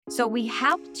So we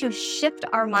have to shift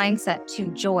our mindset to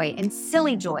joy, and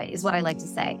silly joy is what I like to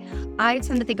say. I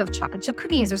tend to think of chocolate chip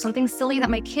cookies or something silly that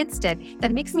my kids did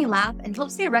that makes me laugh and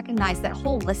helps me recognize that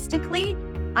holistically,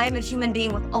 I am a human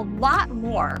being with a lot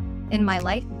more in my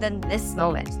life than this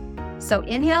moment. So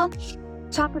inhale,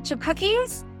 chocolate chip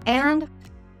cookies, and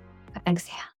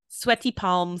exhale. Sweaty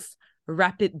palms,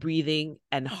 rapid breathing,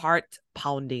 and heart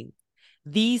pounding.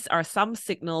 These are some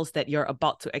signals that you're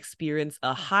about to experience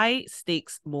a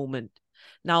high-stakes moment.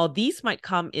 Now, these might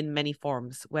come in many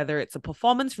forms, whether it's a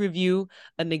performance review,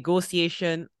 a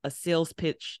negotiation, a sales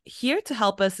pitch. Here to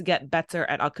help us get better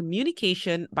at our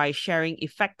communication by sharing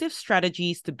effective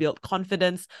strategies to build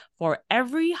confidence for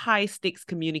every high-stakes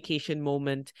communication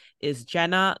moment is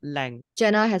Jenna Lange.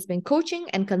 Jenna has been coaching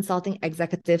and consulting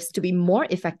executives to be more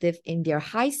effective in their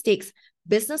high-stakes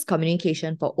business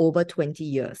communication for over 20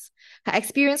 years. Her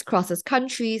experience crosses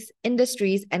countries,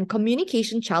 industries, and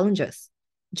communication challenges.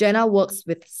 Jenna works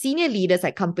with senior leaders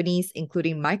at companies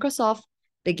including Microsoft,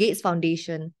 the Gates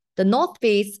Foundation, the North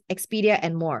Face, Expedia,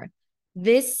 and more.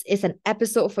 This is an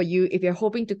episode for you if you're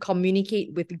hoping to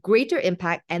communicate with greater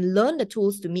impact and learn the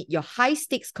tools to meet your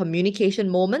high-stakes communication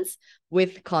moments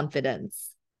with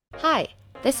confidence. Hi,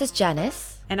 this is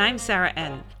Janice. And I'm Sarah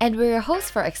N. And we're your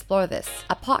hosts for Explore This,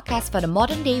 a podcast for the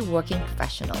modern-day working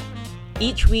professional.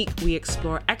 Each week, we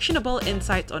explore actionable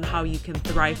insights on how you can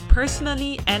thrive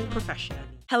personally and professionally.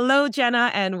 Hello,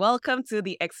 Jenna, and welcome to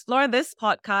the Explore This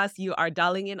podcast. You are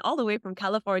dialing in all the way from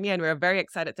California, and we're very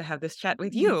excited to have this chat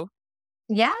with you.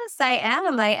 Yes, I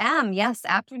am. Yes,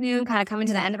 afternoon, kind of coming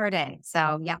to the end of our day.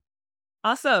 So, yeah.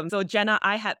 Awesome. So, Jenna,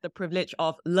 I had the privilege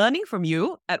of learning from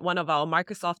you at one of our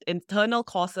Microsoft internal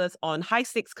courses on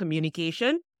high-stakes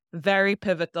communication. Very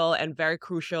pivotal and very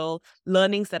crucial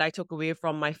learnings that I took away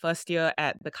from my first year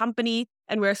at the company.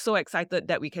 And we're so excited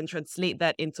that we can translate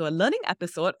that into a learning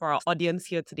episode for our audience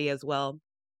here today as well.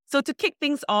 So to kick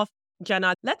things off,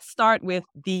 Jenna, let's start with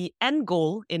the end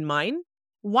goal in mind.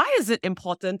 Why is it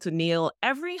important to nail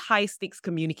every high-stakes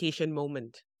communication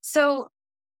moment? So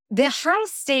the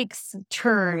high-stakes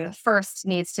term first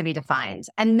needs to be defined.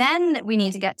 And then we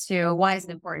need to get to why is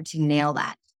it important to nail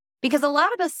that? Because a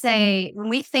lot of us say, when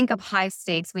we think of high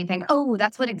stakes, we think, oh,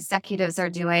 that's what executives are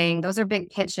doing. Those are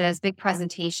big pitches, big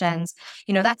presentations.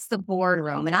 That's the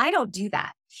boardroom. And I don't do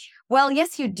that. Well,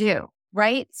 yes, you do,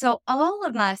 right? So all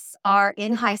of us are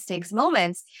in high stakes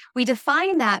moments. We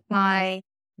define that by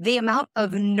the amount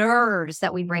of nerves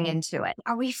that we bring into it.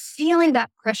 Are we feeling that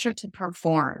pressure to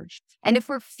perform? And if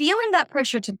we're feeling that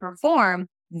pressure to perform,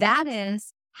 that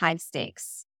is high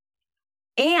stakes.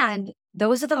 And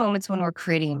those are the moments when we're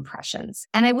creating impressions.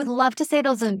 And I would love to say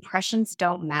those impressions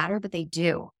don't matter, but they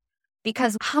do.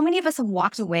 Because how many of us have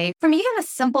walked away from even a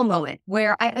simple moment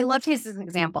where I love to use this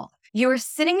example. You're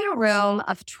sitting in a room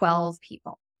of 12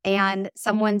 people and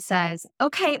someone says,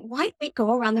 okay, why don't we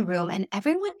go around the room and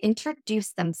everyone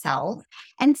introduce themselves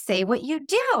and say what you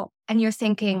do? And you're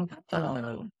thinking,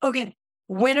 okay,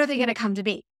 when are they going to come to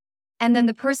me? And then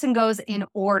the person goes in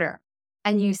order.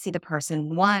 And you see the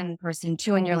person one, person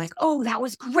two, and you're like, oh, that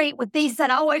was great what they said.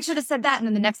 Oh, I should have said that. And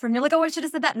then the next person, you're like, oh, I should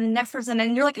have said that. And the next person,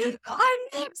 and you're like, I'm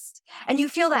next. And you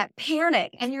feel that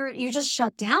panic and you just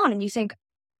shut down and you think,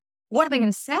 what am I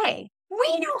going to say?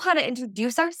 We know how to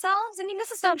introduce ourselves. I mean, this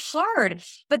is not hard.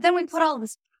 But then we put all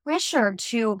this pressure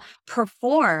to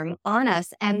perform on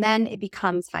us, and then it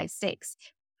becomes high stakes.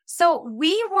 So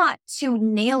we want to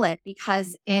nail it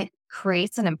because it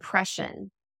creates an impression.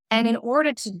 And in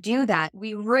order to do that,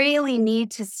 we really need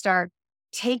to start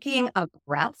taking a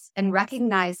breath and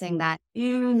recognizing that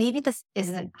maybe this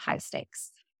isn't high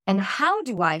stakes. And how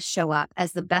do I show up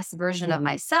as the best version of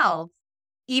myself,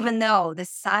 even though the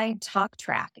side talk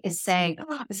track is saying,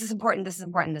 oh, this is important, this is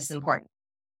important, this is important.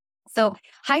 So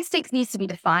high stakes needs to be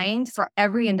defined for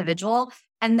every individual.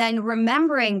 And then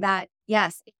remembering that,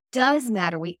 yes, it does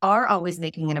matter. We are always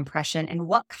making an impression. And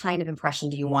what kind of impression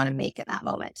do you want to make in that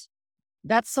moment?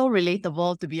 That's so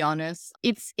relatable, to be honest.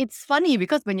 It's funny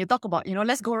because when you talk about,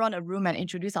 let's go around a room and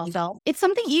introduce ourselves, it's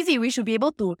something easy. We should be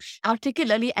able to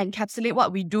articulately encapsulate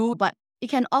what we do, but it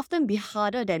can often be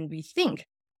harder than we think.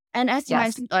 And as you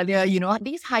mentioned earlier,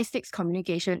 these high stakes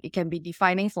communication, it can be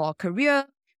defining for career,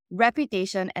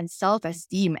 reputation, and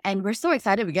self-esteem. And we're so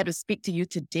excited we get to speak to you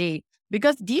today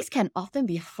because these can often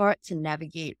be hard to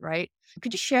navigate, right?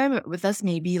 Could you share with us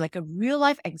maybe like a real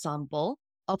life example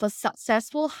of a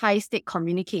successful high-stake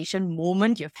communication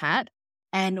moment you've had?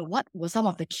 And what were some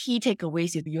of the key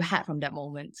takeaways you had from that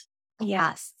moment?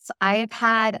 Yes, I've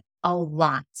had a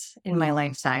lot in my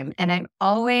lifetime. And I'm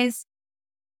always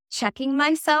checking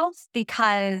myself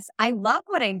because I love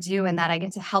what I do and that I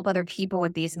get to help other people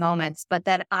with these moments, but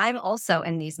that I'm also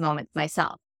in these moments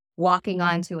myself, walking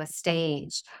onto a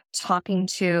stage, talking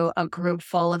to a room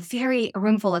full of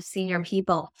senior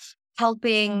people,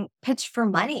 helping pitch for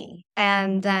money.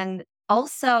 And then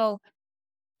also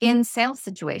in sales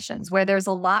situations where there's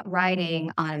a lot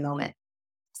riding on a moment.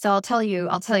 So I'll tell you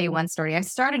one story. I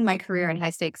started my career in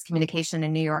high stakes communication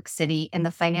in New York City in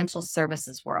the financial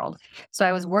services world. So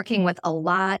I was working with a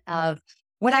lot of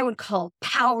what I would call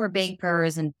power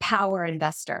bankers and power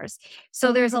investors.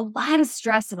 So there's a lot of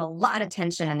stress and a lot of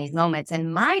tension in these moments.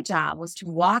 And my job was to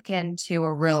walk into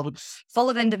a room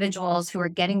full of individuals who are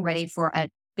getting ready for a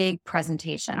big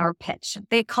presentation or pitch.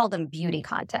 They call them beauty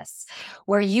contests,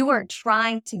 where you are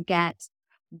trying to get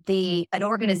an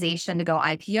organization to go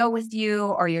IPO with you,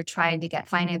 or you're trying to get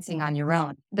financing on your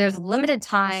own. There's limited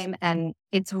time and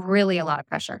it's really a lot of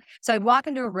pressure. So I'd walk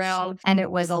into a room and it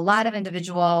was a lot of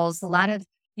individuals, a lot of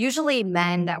usually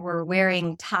men that were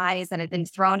wearing ties that had been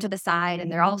thrown to the side and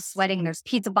they're all sweating. There's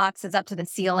pizza boxes up to the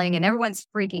ceiling and everyone's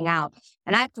freaking out.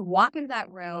 And I have to walk into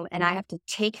that room and I have to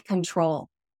take control.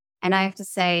 And I have to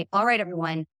say, all right,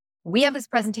 everyone, we have this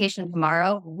presentation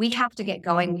tomorrow. We have to get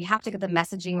going. We have to get the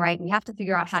messaging right. We have to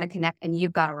figure out how to connect and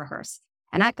you've got to rehearse.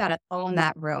 And I've got to own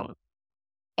that room.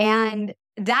 And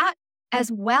that,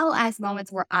 as well as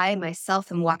moments where I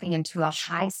myself am walking into a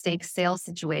high stakes sales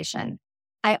situation,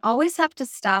 I always have to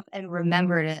stop and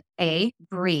remember to A,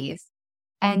 breathe,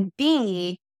 and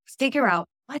B, figure out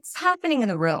what's happening in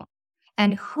the room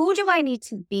and who do I need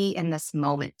to be in this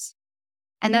moment.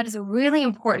 And that is a really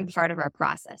important part of our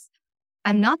process.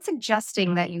 I'm not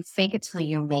suggesting that you fake it till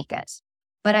you make it,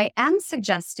 but I am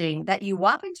suggesting that you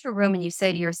walk into a room and you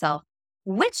say to yourself,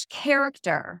 which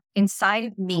character inside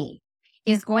of me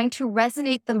is going to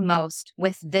resonate the most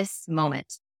with this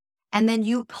moment? And then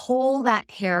you pull that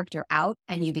character out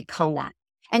and you become that.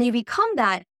 And you become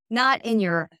that not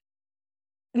in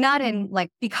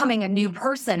like becoming a new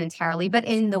person entirely, but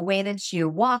in the way that you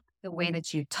walk, the way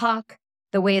that you talk,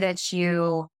 the way that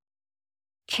you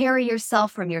carry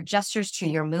yourself from your gestures to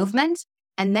your movement,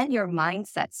 and then your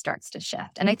mindset starts to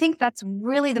shift. And I think that's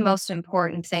really the most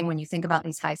important thing when you think about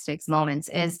these high stakes moments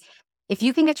is if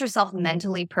you can get yourself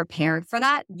mentally prepared for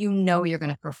that, you know you're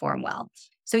going to perform well.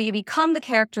 So you become the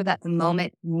character that the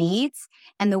moment needs.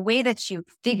 And the way that you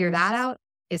figure that out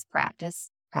is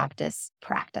practice, practice,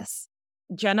 practice.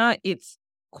 Jenna, it's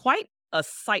quite a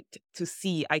sight to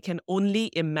see. I can only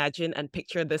imagine and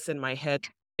picture this in my head.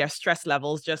 Their stress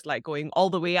levels just like going all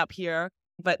the way up here.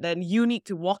 But then you need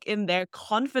to walk in there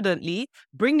confidently,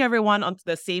 bring everyone onto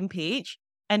the same page,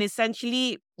 and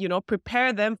essentially,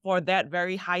 prepare them for that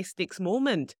very high stakes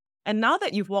moment. And now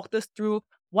that you've walked us through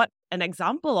what an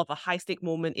example of a high stake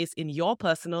moment is in your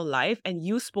personal life, and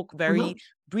you spoke very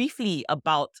briefly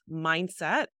about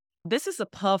mindset, this is a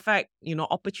perfect,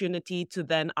 opportunity to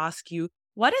then ask you,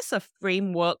 what is a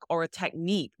framework or a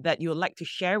technique that you'd like to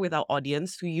share with our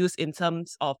audience to use in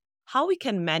terms of how we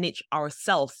can manage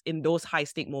ourselves in those high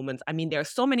stake moments? I mean, there are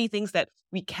so many things that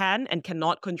we can and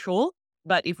cannot control,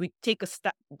 but if we take a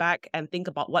step back and think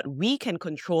about what we can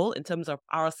control in terms of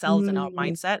ourselves and our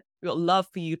mindset, we would love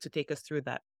for you to take us through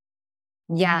that.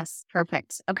 Yes,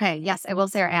 perfect. Okay, yes, I will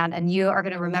say, Anne, and you are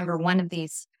going to remember one of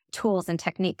these tools and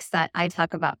techniques that I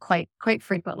talk about quite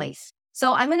frequently.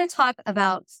 So I'm going to talk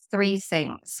about 3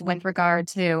 things with regard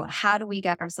to how do we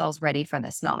get ourselves ready for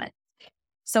this moment.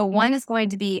 So one is going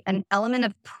to be an element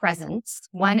of presence.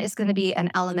 One is going to be an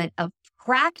element of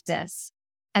practice.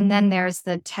 And then there's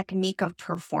the technique of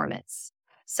performance.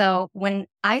 So when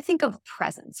I think of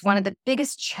presence, one of the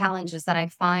biggest challenges that I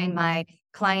find my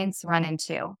clients run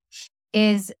into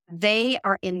is they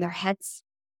are in their heads.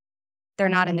 They're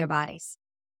not in their bodies.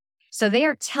 So they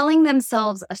are telling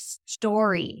themselves a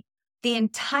story the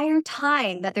entire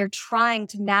time that they're trying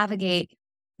to navigate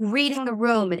reading the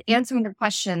room and answering their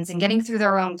questions and getting through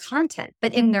their own content.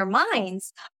 But in their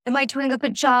minds, am I doing a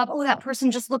good job? Oh, that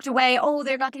person just looked away. Oh,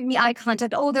 they're not giving me eye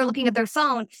contact. Oh, they're looking at their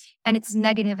phone. And it's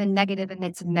negative and negative, and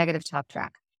it's a negative talk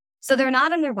track. So they're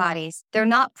not in their bodies. They're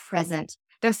not present.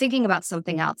 They're thinking about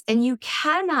something else. And you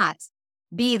cannot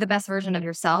be the best version of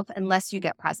yourself unless you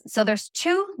get present. So there's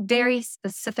 2 very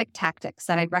specific tactics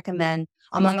that I'd recommend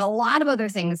among a lot of other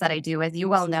things that I do, as you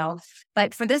well know.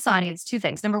 But for this audience, 2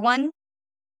 things. Number 1,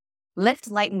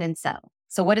 lift, lighten, and settle.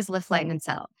 So what is lift, lighten, and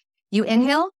settle? You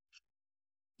inhale,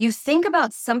 you think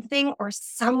about something or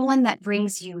someone that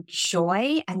brings you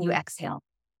joy, and you exhale.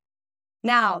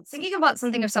 Now, thinking about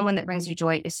something or someone that brings you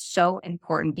joy is so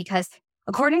important because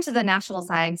according to the National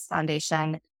Science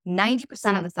Foundation,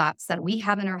 90% of the thoughts that we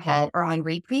have in our head are on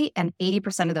repeat, and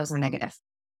 80% of those are negative.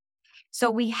 So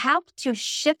we have to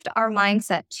shift our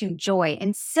mindset to joy,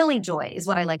 and silly joy is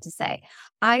what I like to say.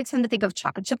 I tend to think of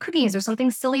chocolate chip cookies or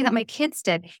something silly that my kids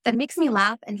did that makes me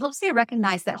laugh and helps me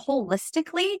recognize that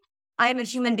holistically, I am a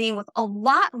human being with a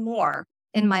lot more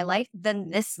in my life than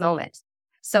this moment.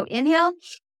 So inhale,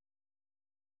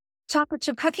 chocolate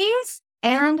chip cookies,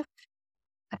 and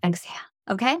exhale.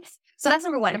 Okay. So that's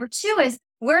number one. Number two is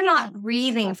we're not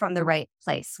breathing from the right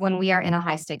place when we are in a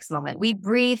high stakes moment. We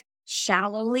breathe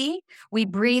shallowly. We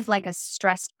breathe like a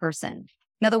stressed person.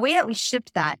 Now, the way that we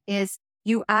shift that is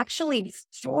you actually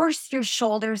force your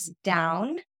shoulders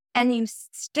down and you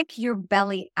stick your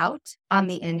belly out on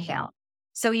the inhale.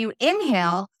 So you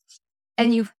inhale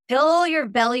and you fill your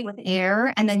belly with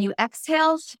air, and then you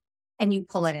exhale and you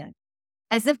pull it in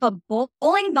as if a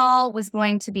bowling ball was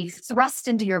going to be thrust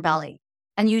into your belly.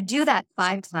 And you do that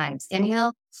 5 times.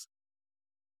 Inhale,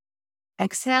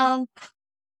 exhale,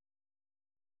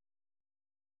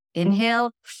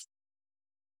 inhale,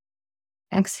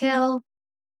 exhale.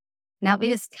 Now, it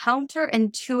is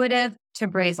counterintuitive to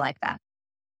breathe like that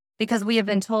because we have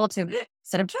been told to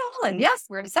sit up tall and yes,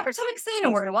 we're in a separate stomach scene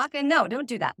and we're going to walk in. No, don't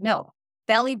do that. No,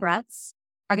 belly breaths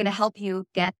are going to help you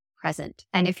get present.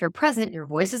 And if you're present, your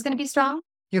voice is going to be strong.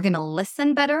 You're going to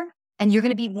listen better and you're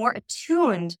going to be more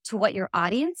attuned to what your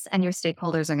audience and your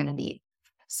stakeholders are going to need.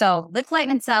 So lift,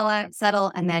 lighten, and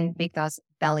settle, and then make those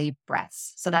belly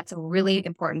breaths. So that's a really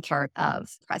important part of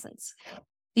presence.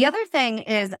 The other thing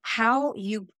is how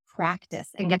you practice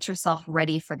and get yourself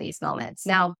ready for these moments.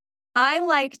 Now, I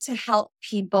like to help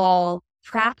people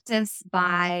practice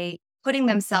by putting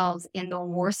themselves in the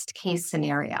worst case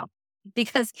scenario.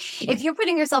 Because if you're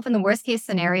putting yourself in the worst case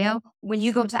scenario, when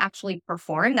you go to actually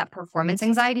perform, that performance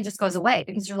anxiety just goes away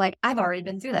because you're like, I've already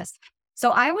been through this.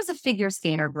 So I was a figure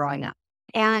skater growing up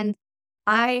and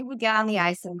I would get on the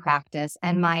ice and practice,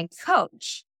 and my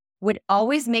coach would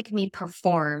always make me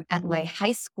perform at my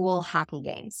high school hockey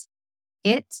games.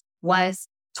 It was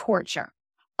torture.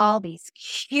 All these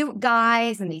cute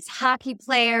guys and these hockey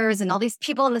players and all these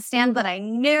people in the stand that I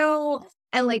knew.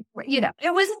 And it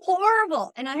was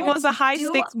horrible. And it was a high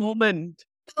stakes moment.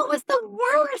 It was the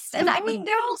worst. And I mean,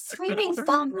 they're all screaming,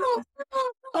 fall.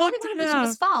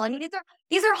 Just fall. I mean,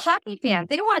 these are hockey fans.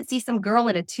 They don't want to see some girl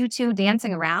in a tutu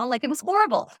dancing around. It was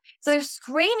horrible. So they're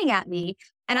screaming at me.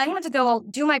 And I had to go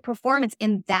do my performance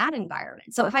in that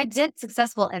environment. So if I did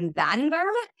successful in that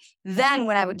environment, then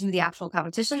when I would do the actual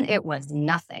competition, it was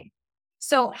nothing.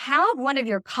 So have one of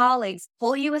your colleagues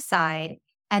pull you aside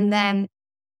and then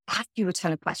ask you a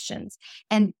ton of questions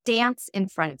and dance in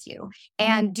front of you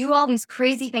and do all these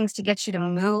crazy things to get you to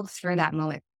move through that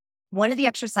moment. One of the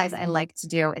exercises I like to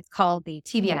do, it's called the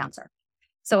TV announcer.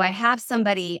 So I have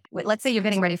somebody, let's say you're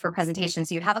getting ready for a presentation.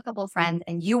 So you have a couple of friends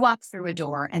and you walk through a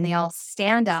door and they all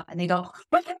stand up and they go,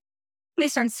 they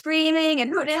start screaming and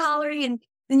hooting and hollering. And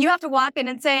then you have to walk in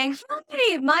and saying,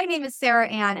 hey, my name is Sarah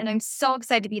Ann and I'm so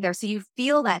excited to be there. So you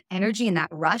feel that energy and that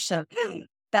rush of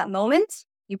that moment,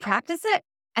 you practice it.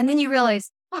 And then you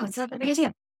realize, oh, it's not that big a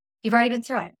deal. You've already been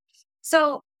through it.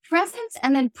 So presence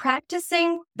and then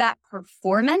practicing that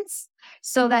performance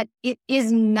so that it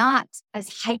is not as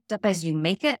hyped up as you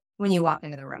make it when you walk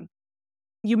into the room.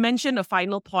 You mentioned a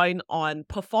final point on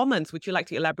performance. Would you like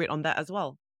to elaborate on that as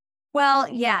well? Well,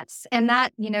 yes. And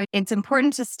that, it's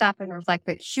important to stop and reflect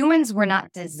that humans were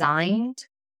not designed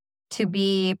to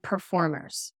be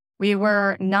performers. We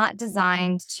were not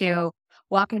designed to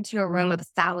walk into a room of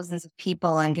thousands of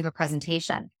people and give a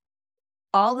presentation.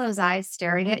 All those eyes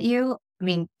staring at you,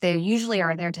 they usually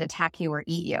are there to attack you or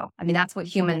eat you. That's what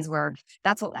humans were.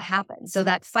 That's what happens. So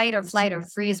that fight or flight or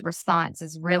freeze response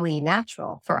is really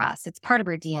natural for us. It's part of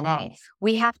our DNA.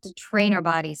 We have to train our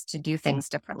bodies to do things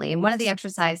differently. And one of the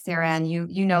exercises, Sarah, and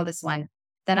you know this one,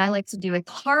 that I like to do,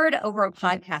 it's hard over a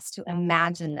podcast to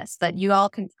imagine this, but you all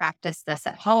can practice this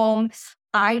at home.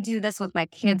 I do this with my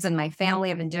kids and my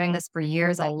family. I've been doing this for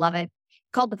years. I love it.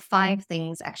 It's called the 5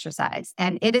 things exercise.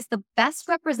 And it is the best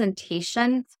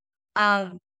representation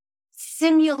of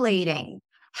simulating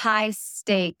high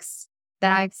stakes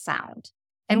that I've found.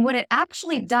 And what it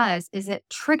actually does is it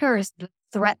triggers the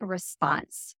threat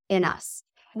response in us.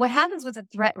 What happens with a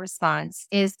threat response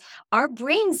is our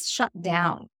brains shut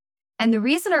down. And the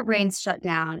reason our brains shut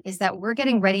down is that we're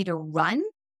getting ready to run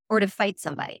or to fight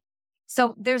somebody.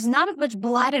 So there's not as much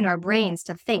blood in our brains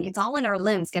to think. It's all in our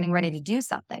limbs getting ready to do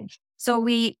something. So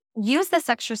we use this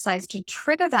exercise to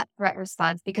trigger that threat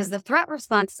response because the threat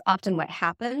response is often what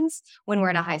happens when we're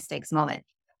in a high stakes moment.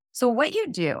 So what you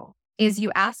do is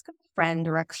you ask a friend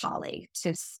or a colleague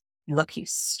to look you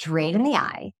straight in the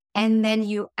eye And then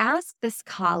you ask this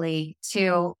colleague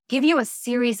to give you a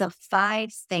series of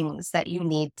 5 things that you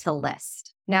need to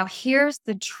list. Now, here's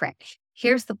the trick.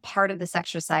 Here's the part of this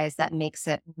exercise that makes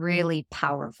it really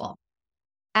powerful.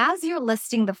 As you're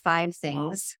listing the 5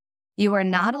 things, you are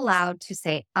not allowed to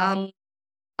say, like,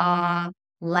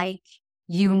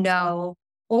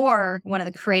 or one of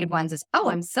the creative ones is, oh,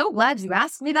 I'm so glad you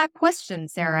asked me that question,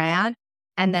 Sarah Ann,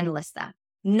 and then list that.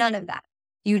 None of that.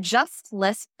 You just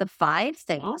list the 5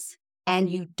 things and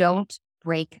you don't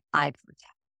break eye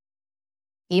contact,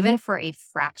 even for a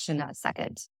fraction of a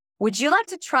second. Would you like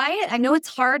to try it? I know it's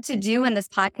hard to do in this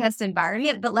podcast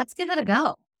environment, but let's give it a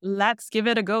go. Let's give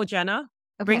it a go, Jenna.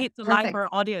 Okay, Bring it to life perfect. for our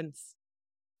audience.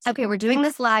 Okay, we're doing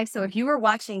this live. So if you were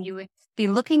watching, you would be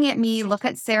looking at me, look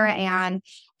at Sarah Ann,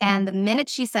 and the minute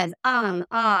she says,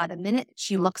 the minute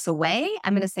she looks away,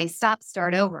 I'm going to say, stop,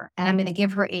 start over. And I'm going to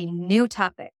give her a new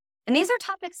topic. And these are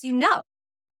topics you know.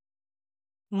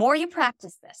 The more you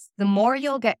practice this, the more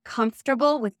you'll get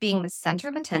comfortable with being the center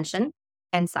of attention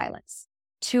and silence.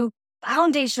 2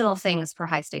 foundational things for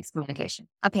high stakes communication.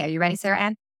 Okay, are you ready, Sarah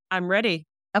Ann? I'm ready.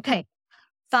 Okay.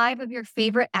 5 of your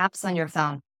favorite apps on your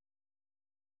phone.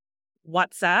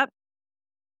 WhatsApp,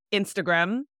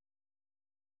 Instagram,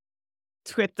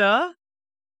 Twitter.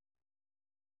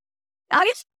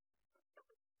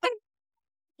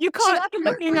 You can't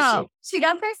looking up. She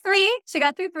got through 3. She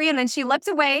got through 3, and then she looked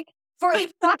away for a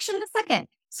fraction of a second.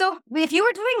 So if you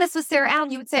were doing this with Sarah Allen,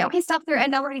 you would say, okay, stop there.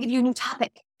 And now we're going to give you a new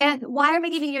topic. And why am I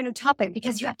giving you a new topic?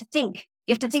 Because you have to think.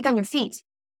 You have to think on your feet.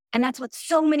 And that's what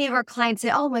so many of our clients say.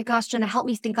 Oh my gosh, Jenna, help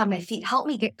me think on my feet. Help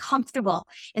me get comfortable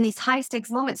in these high stakes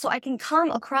moments so I can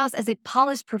come across as a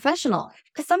polished professional.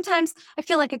 Because sometimes I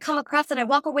feel like I come across and I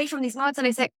walk away from these moments and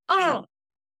I say, oh,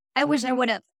 I wish I would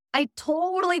have. I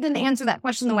totally didn't answer that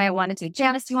question the way I wanted to.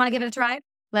 Janice, do you want to give it a try?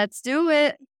 Let's do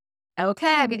it.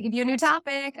 Okay, I'm going to give you a new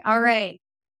topic. All right.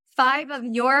 5 of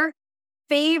your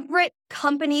favorite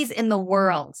companies in the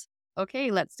world.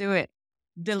 Okay, let's do it.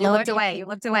 You looked away. You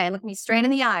looked away. Look me straight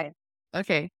in the eye.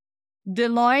 Okay.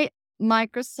 Deloitte,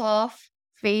 Microsoft,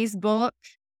 Facebook.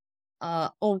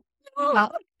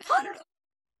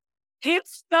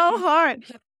 It's so hard.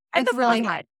 It's really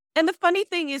hard. And the funny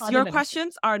thing is, your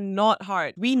questions are not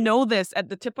hard. We know this at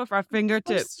the tip of our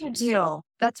fingertips. Of course you do.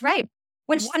 That's right.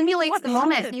 Which simulates the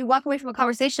moment you walk away from a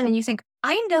conversation and you think,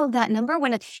 I know that number.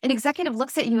 When an executive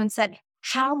looks at you and said,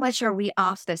 how much are we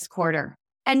off this quarter?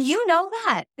 And you know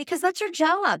that because that's your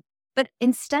job. But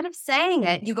instead of saying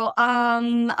it, you go,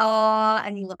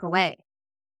 and you look away.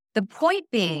 The point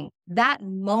being that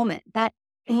moment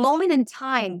in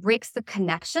time breaks the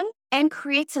connection and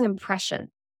creates an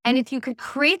impression. And if you could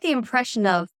create the impression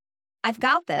of, I've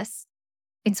got this,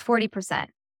 it's 40%.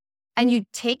 And you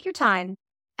take your time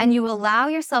and you allow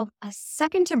yourself a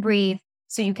second to breathe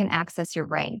so you can access your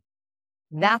brain.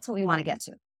 That's what we want to get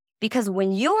to. Because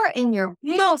when you're in your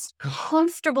most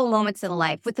comfortable moments in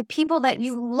life with the people that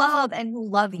you love and who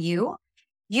love you,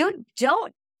 you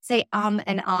don't say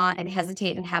and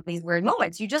hesitate and have these weird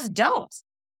moments. You just don't.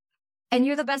 And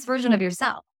you're the best version of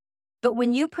yourself. But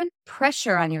when you put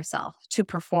pressure on yourself to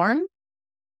perform,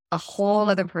 a whole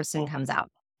other person comes out.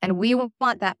 And we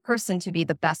want that person to be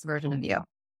the best version of you.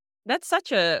 That's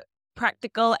such a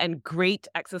practical and great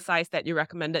exercise that you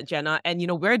recommended, Jenna. And,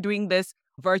 we're doing this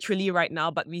virtually right now,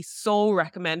 but we so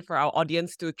recommend for our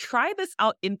audience to try this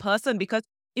out in person, because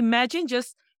imagine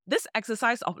just this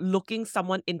exercise of looking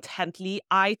someone intently,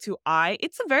 eye to eye.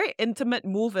 It's a very intimate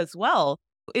move as well.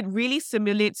 It really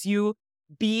simulates you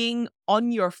being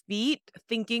on your feet,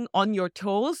 thinking on your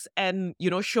toes, and,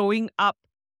 showing up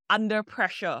under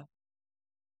pressure.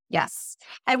 Yes.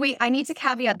 And I need to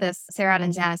caveat this, Sarah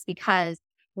and Janice, because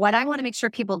what I want to make sure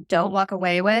people don't walk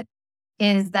away with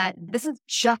is that this is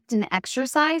just an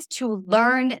exercise to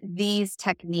learn these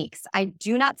techniques. I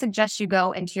do not suggest you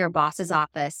go into your boss's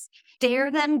office, stare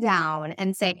them down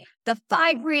and say, the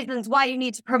 5 reasons why you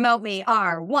need to promote me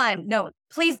are 1. No,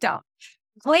 please don't.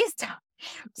 Please don't.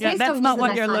 Yeah, that's not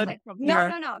what you're learning from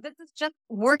here. No. This is just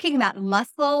working that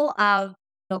muscle of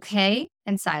okay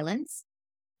and silence.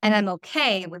 And I'm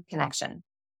okay with connection.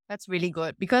 That's really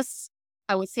good because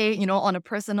I would say, on a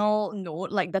personal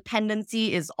note, like the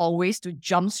tendency is always to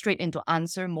jump straight into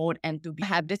answer mode and to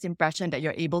have this impression that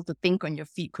you're able to think on your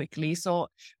feet quickly. So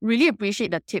really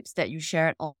appreciate the tips that you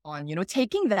shared on,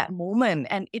 taking that moment.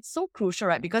 And it's so crucial,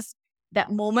 right? Because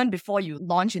that moment before you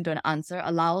launch into an answer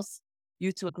allows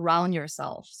you to ground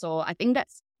yourself. So I think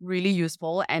that's really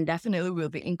useful, and definitely will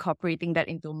be incorporating that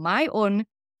into my own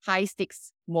high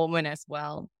stakes moment as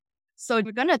well. So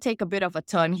we're going to take a bit of a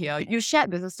turn here. You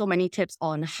shared with us so many tips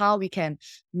on how we can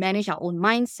manage our own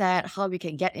mindset, how we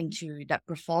can get into that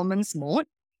performance mode.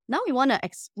 Now we want to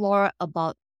explore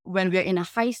about when we're in a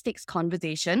high stakes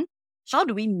conversation, how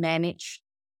do we manage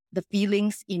the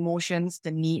feelings, emotions,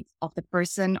 the needs of the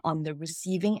person on the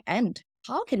receiving end?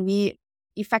 How can we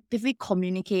effectively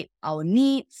communicate our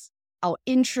needs, our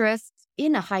interests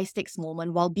in a high stakes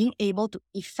moment while being able to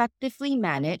effectively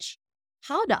manage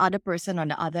how the other person on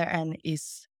the other end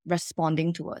is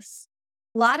responding to us?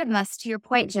 A lot of us, to your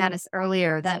point, Janice,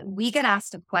 earlier, that we get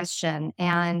asked a question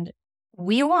and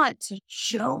we want to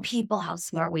show people how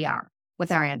smart we are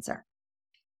with our answer.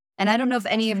 And I don't know if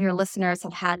any of your listeners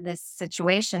have had this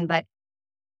situation, but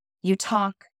you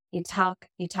talk, and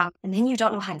then you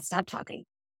don't know how to stop talking.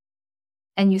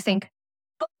 And you think,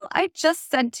 oh, I just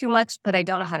said too much, but I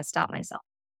don't know how to stop myself.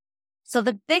 So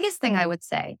the biggest thing I would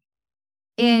say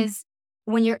is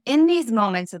when you're in these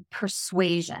moments of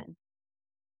persuasion,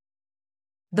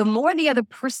 the more the other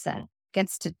person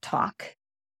gets to talk,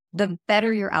 the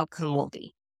better your outcome will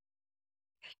be.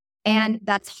 And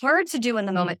that's hard to do in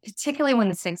the moment, particularly when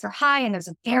the stakes are high and there's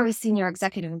a very senior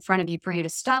executive in front of you for you to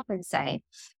stop and say,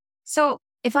 so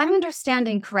if I'm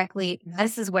understanding correctly,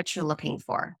 this is what you're looking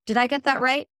for. Did I get that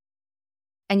right?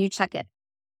 And you check it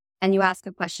and you ask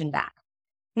a question back.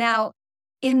 Now,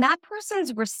 in that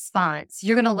person's response,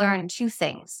 you're going to learn two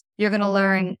things. You're going to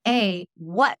learn A,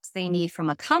 what they need from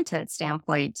a content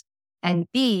standpoint, and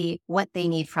B, what they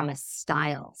need from a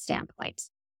style standpoint.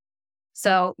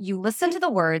 So you listen to the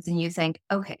words and you think,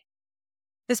 okay,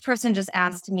 this person just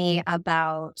asked me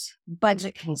about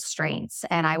budget constraints.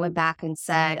 And I went back and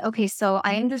said, okay, so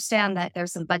I understand that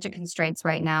there's some budget constraints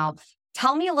right now.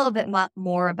 Tell me a little bit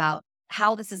more about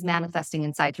how this is manifesting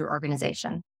inside your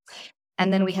organization.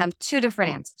 And then we have two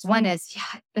different answers. One is, yeah,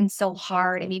 it's been so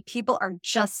hard. I mean, people are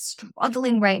just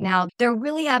struggling right now. They're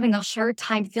really having a hard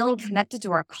time feeling connected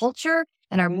to our culture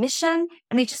and our mission,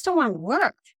 and they just don't want to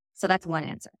work. So that's one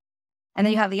answer. And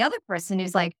then you have the other person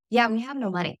who's like, yeah, we have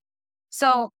no money.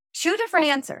 So two different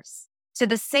answers to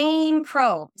the same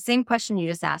same question you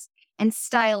just asked. And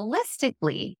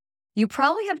stylistically, you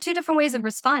probably have two different ways of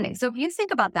responding. So if you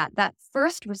think about that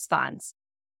first response,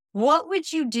 what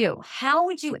would you do? How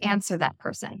would you answer that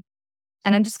person?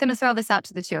 And I'm just going to throw this out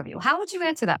to the two of you. How would you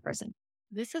answer that person?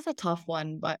 This is a tough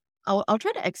one, but I'll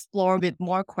try to explore a bit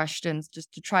more questions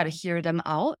just to try to hear them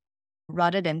out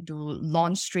rather than to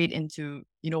launch straight into,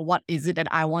 what is it that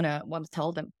I want to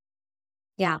tell them?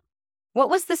 Yeah. What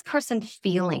was this person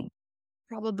feeling?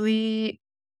 Probably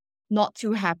not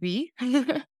too happy.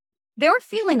 They were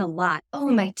feeling a lot. Oh,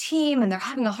 my team, and they're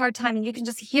having a hard time. And you can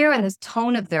just hear in this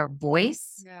tone of their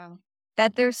voice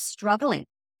that they're struggling.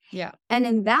 Yeah. And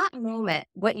in that moment,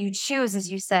 what you choose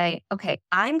is you say, okay,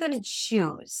 I'm going to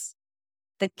choose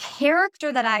the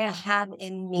character that I have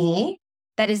in me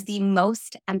that is the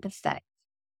most empathetic.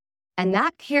 And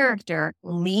that character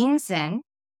leans in,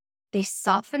 they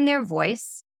soften their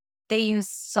voice, they use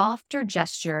softer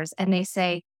gestures, and they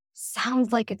say,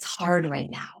 sounds like it's hard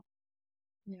right now.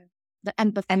 Yeah. The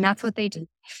empathy. And that's what they do.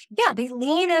 Yeah, they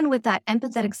lean in with that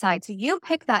empathetic side. So you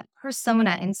pick that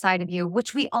persona inside of you,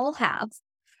 which we all have,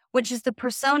 which is the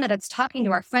persona that's talking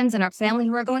to our friends and our family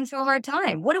who are going through a hard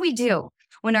time. What do we do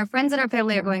when our friends and our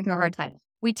family are going through a hard time?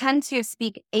 We tend to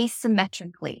speak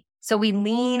asymmetrically. So we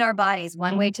lean our bodies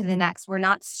one way to the next. We're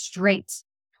not straight.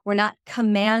 We're not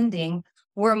commanding.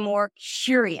 We're more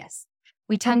curious.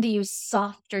 We tend to use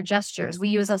softer gestures. We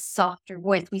use a softer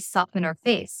voice. We soften our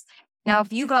face. Now,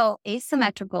 if you go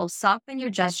asymmetrical, soften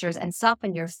your gestures and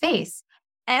soften your face,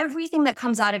 everything that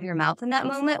comes out of your mouth in that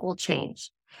moment will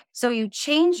change. So you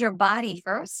change your body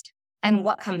first, and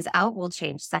what comes out will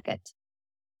change second.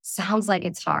 Sounds like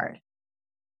it's hard.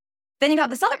 Then you got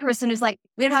this other person who's like,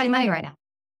 we don't have any money right now.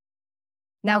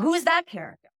 Now, who is that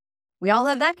character? We all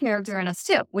have that character in us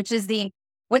too, which is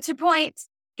what's your point?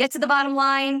 Get to the bottom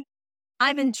line.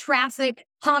 I'm in traffic,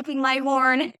 honking my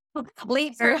horn,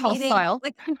 late for Very a meeting. hostile.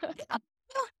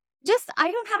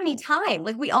 I don't have any time.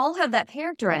 We all have that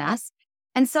character in us.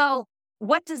 And so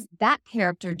what does that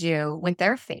character do with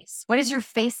their face? What does your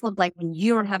face look like when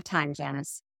you don't have time,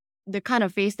 Janice? The kind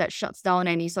of face that shuts down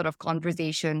any sort of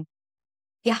conversation.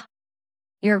 Yeah.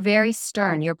 You're very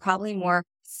stern. You're probably more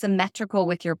symmetrical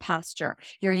with your posture.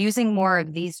 You're using more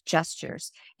of these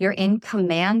gestures. You're in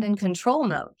command and control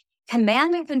mode.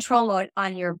 Command and control mode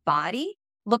on your body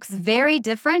looks very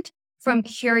different from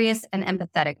curious and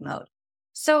empathetic mode.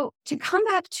 So to come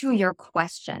back to your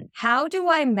question, how do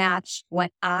I match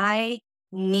what I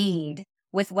need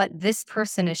with what this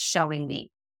person is showing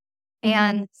me?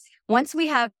 And once we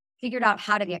have figured out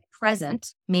how to get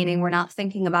present, meaning we're not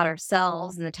thinking about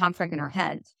ourselves and the top trick in our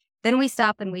head, then we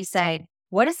stop and we say,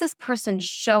 what is this person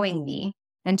showing me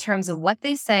in terms of what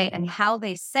they say and how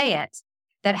they say it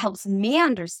that helps me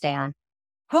understand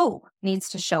who needs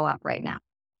to show up right now.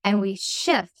 And we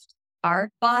shift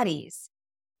our bodies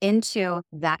into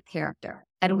that character.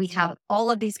 And we have all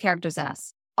of these characters in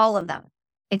us, all of them.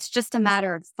 It's just a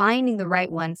matter of finding the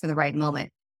right one for the right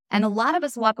moment. And a lot of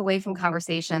us walk away from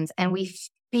conversations and we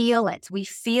feel it. We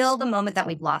feel the moment that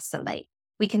we've lost somebody.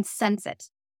 We can sense it,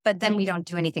 but then we don't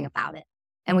do anything about it.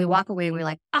 And we walk away and we're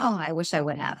like, oh, I wish I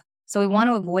would have. So we want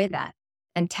to avoid that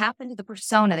and tap into the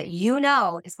persona that you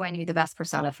know is going to be the best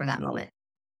persona for that moment.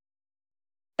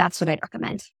 That's what I'd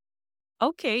recommend.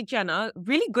 Okay, Jenna,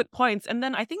 really good points. And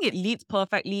then I think it leads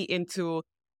perfectly into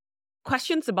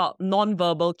questions about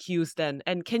nonverbal cues then.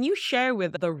 And can you share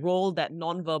with the role that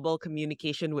nonverbal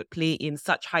communication would play in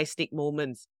such high-stake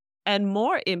moments? And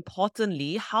more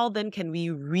importantly, how then can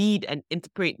we read and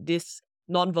interpret these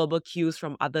nonverbal cues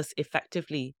from others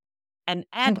effectively? And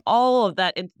add all of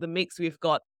that into the mix, we've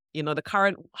got, the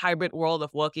current hybrid world of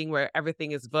working where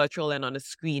everything is virtual and on a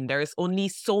screen. There is only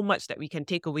so much that we can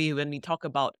take away when we talk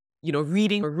about,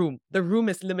 reading a room. The room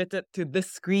is limited to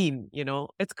this screen,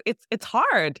 it's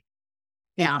hard.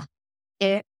 Yeah,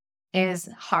 it is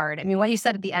hard. I mean, what you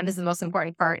said at the end is the most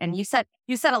important part. And you said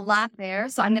a lot there.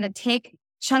 So I'm going to take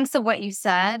chunks of what you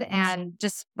said and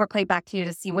just replay back to you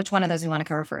to see which one of those we want to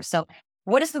cover first. So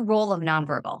what is the role of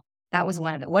nonverbal? That was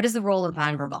one of it. What is the role of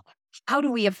nonverbal? How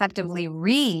do we effectively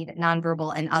read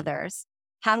nonverbal in others?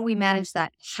 How do we manage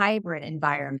that hybrid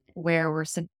environment where we're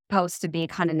supposed to be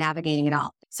kind of navigating it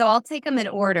all? So I'll take them in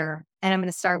order, and I'm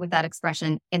going to start with that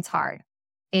expression. It's hard.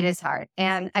 It is hard.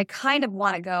 And I kind of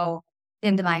want to go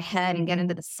into my head and get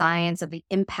into the science of the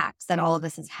impacts that all of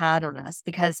this has had on us,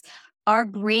 because our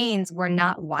brains were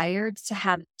not wired to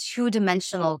have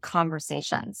two-dimensional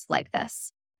conversations like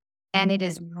this. And it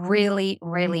is really,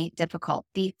 really difficult.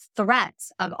 The threat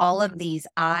of all of these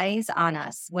eyes on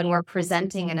us when we're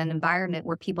presenting in an environment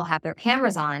where people have their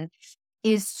cameras on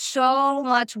is so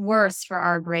much worse for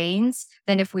our brains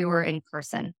than if we were in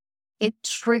person. It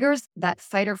triggers that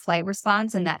fight or flight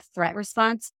response and that threat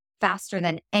response faster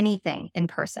than anything in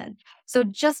person. So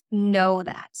just know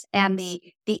that. And the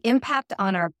impact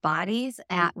on our bodies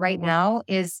right now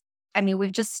is,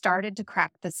 we've just started to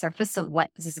crack the surface of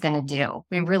what this is going to do.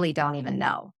 We really don't even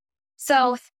know.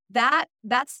 So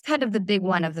that's kind of the big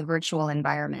one of the virtual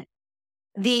environment.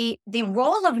 The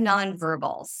role of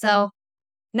nonverbals. So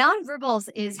nonverbals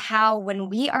is how, when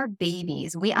we are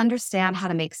babies, we understand how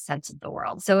to make sense of the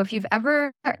world. So if you've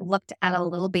ever looked at a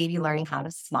little baby learning how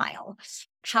to smile,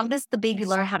 how does the baby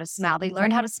learn how to smile? They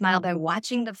learn how to smile by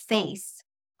watching the face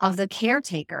of the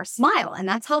caretaker smile, and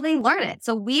that's how they learn it.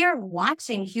 So we are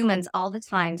watching humans all the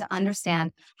time to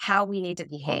understand how we need to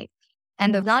behave.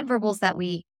 And the nonverbals that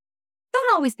we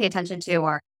don't always pay attention to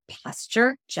are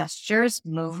posture, gestures,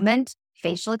 movement,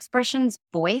 facial expressions,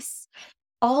 voice.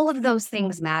 All of those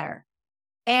things matter.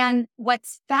 And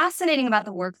what's fascinating about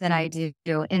the work that I do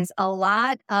is a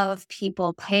lot of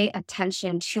people pay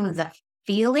attention to the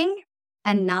feeling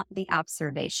and not the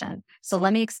observation. So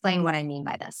let me explain what I mean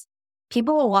by this.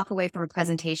 People will walk away from a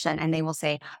presentation and they will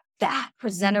say, that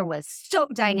presenter was so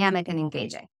dynamic and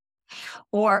engaging.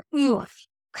 Or, ooh,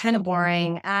 kind of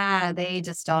boring. They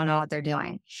just don't know what they're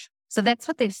doing. So that's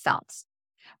what they've felt.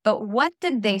 But what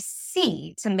did they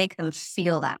see to make them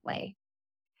feel that way?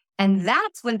 And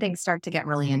that's when things start to get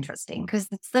really interesting, because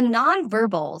it's the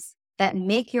nonverbals that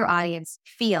make your audience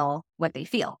feel what they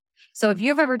feel. So if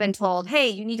you've ever been told, hey,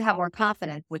 you need to have more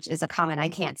confidence, which is a comment I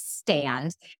can't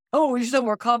stand. Oh, you should have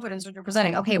more confidence when you're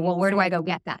presenting. Okay, well, where do I go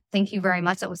get that? Thank you very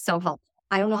much. That was so helpful.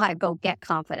 I don't know how to go get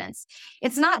confidence.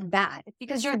 It's not bad. It's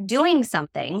because you're doing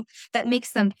something that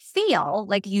makes them feel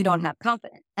like you don't have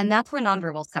confidence. And that's where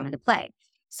nonverbals come into play.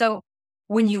 So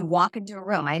when you walk into a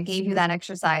room, I gave you that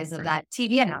exercise of that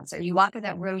TV announcer. You walk in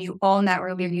that room, you own that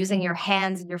room, you're using your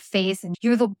hands and your face, and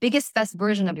you're the biggest, best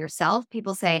version of yourself.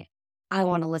 People say, I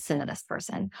want to listen to this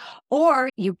person. Or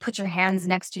you put your hands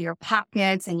next to your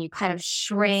pockets and you kind of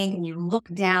shrink and you look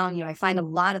down. I find a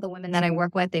lot of the women that I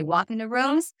work with, they walk into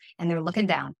rooms and they're looking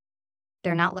down.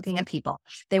 They're not looking at people.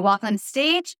 They walk on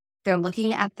stage, they're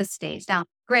looking at the stage. Now,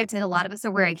 granted, a lot of us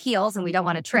are wearing heels and we don't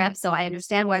want to trip, so I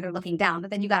understand why they're looking down,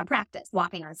 but then you got to practice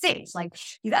walking on stage. Like,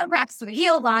 you got to practice with the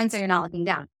heels on so you're not looking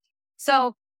down.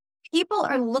 So people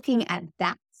are looking at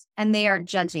that and they are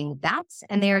judging that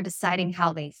and they are deciding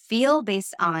how they feel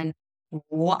based on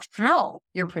how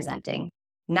you're presenting,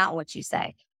 not what you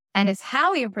say. And if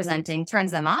how you're presenting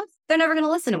turns them off, they're never going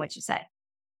to listen to what you say.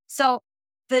 So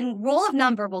the role of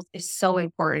nonverbals is so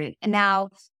important. And now,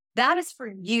 that is for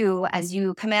you as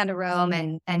you command a room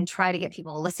and try to get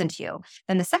people to listen to you.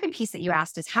 Then the second piece that you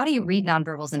asked is, how do you read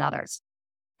nonverbals in others?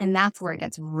 And that's where it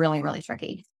gets really, really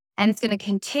tricky. And it's going to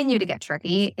continue to get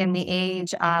tricky in the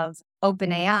age of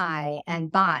open AI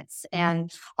and bots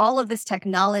and all of this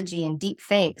technology and deep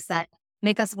fakes that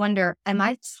make us wonder, am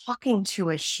I talking to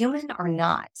a human or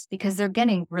not? Because they're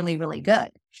getting really, really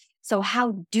good. So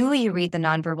how do you read the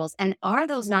nonverbals, and are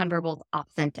those nonverbals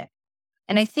authentic?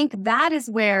 And I think that is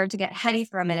where, to get heady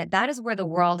for a minute, that is where the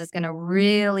world is going to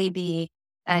really be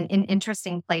an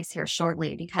interesting place here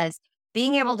shortly, because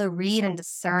being able to read and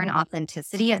discern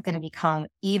authenticity is going to become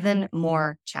even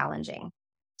more challenging.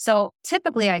 So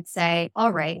typically I'd say,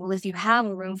 all right, well, if you have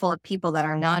a room full of people that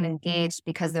are not engaged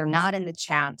because they're not in the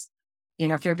chat,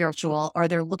 if you're virtual, or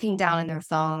they're looking down on their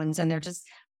phones and they're just,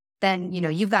 then,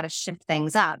 you've got to shift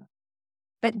things up.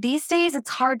 But these days it's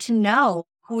hard to know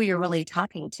who you're really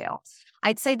talking to.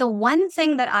 I'd say the one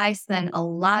thing that I spend a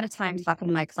lot of time talking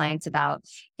to my clients about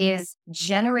is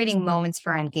generating moments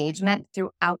for engagement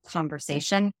throughout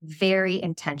conversation very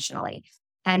intentionally.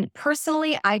 And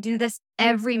personally, I do this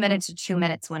every minute to 2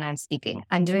 minutes when I'm speaking.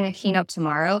 I'm doing a keynote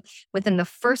tomorrow. Within the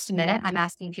first minute, I'm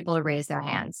asking people to raise their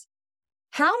hands.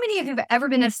 How many of you have ever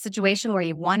been in a situation where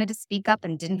you wanted to speak up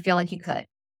and didn't feel like you could?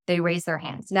 They raise their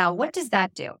hands. Now, what does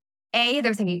that do? A,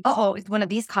 they're thinking, oh, it's one of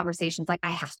these conversations, like I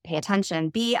have to pay attention.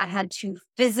 B, I had to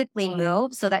physically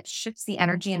move, so that shifts the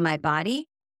energy in my body.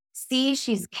 C,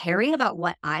 she's caring about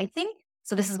what I think.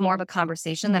 So this is more of a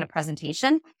conversation than a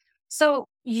presentation. So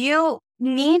you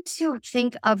need to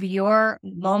think of your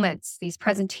moments, these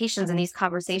presentations and these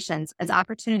conversations, as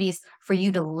opportunities for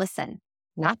you to listen,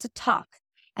 not to talk.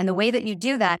 And the way that you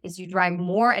do that is you drive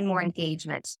more and more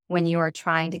engagement when you are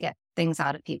trying to get things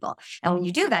out of people. And when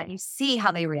you do that, you see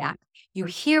how they react, you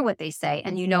hear what they say,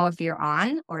 and you know if you're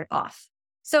on or off.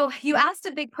 So you asked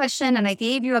a big question and I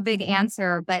gave you a big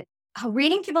answer, but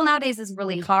reading people nowadays is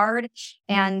really hard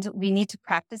and we need to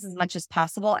practice as much as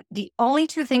possible. The only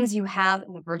two things you have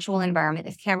in the virtual environment,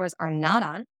 if cameras are not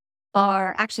on,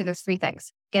 are actually, there's three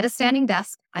things. Get a standing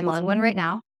desk. I'm on one right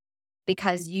now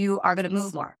because you are going to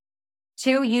move more.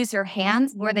 2, use your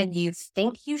hands more than you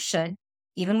think you should,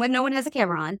 even when no one has a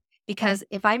camera on, because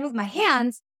if I move my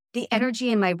hands, the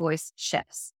energy in my voice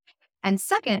shifts. And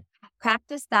second,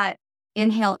 practice that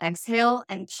inhale, exhale,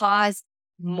 and pause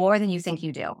more than you think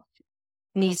you do.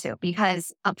 Me too,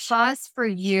 because a pause for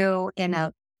you in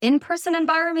an in-person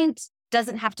environment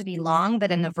doesn't have to be long,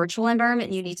 but in a virtual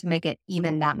environment, you need to make it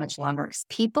even that much longer because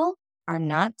people are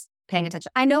not paying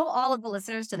attention. I know all of the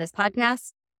listeners to this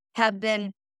podcast have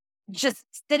been just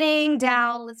sitting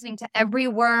down, listening to every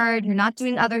word. You're not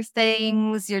doing other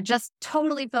things. You're just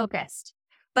totally focused.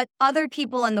 But other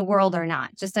people in the world are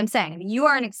not. Just I'm saying, I mean, you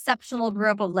are an exceptional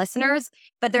group of listeners,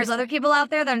 but there's other people out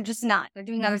there that are just not. They're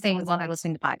doing other things while they're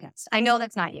listening to podcasts. I know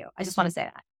that's not you. I just want to say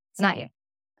that. It's not you.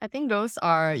 I think those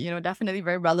are, definitely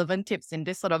very relevant tips in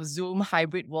this sort of Zoom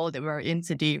hybrid world that we're in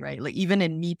today, right? Like even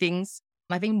in meetings,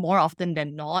 I think more often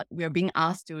than not, we're being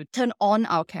asked to turn on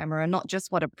our camera, not just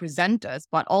for the presenters,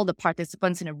 but all the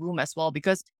participants in the room as well,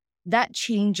 because that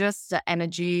changes the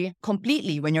energy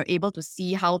completely when you're able to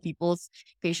see how people's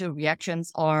facial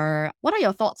reactions are. What are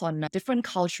your thoughts on different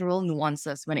cultural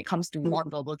nuances when it comes to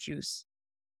nonverbal cues?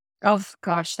 Oh,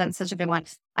 gosh, that's such a good one.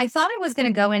 I thought I was going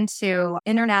to go into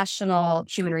international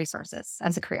human resources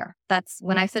as a career. That's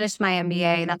when I finished my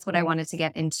MBA. That's what I wanted to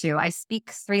get into. I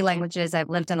speak 3 languages. I've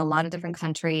lived in a lot of different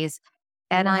countries,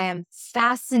 and I am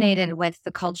fascinated with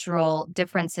the cultural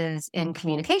differences in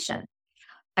communication.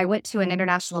 I went to an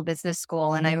international business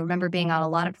school, and I remember being on a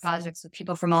lot of projects with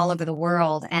people from all over the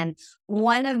world. And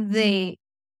one of the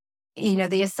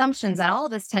assumptions that all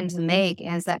of us tend to make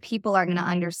is that people are going to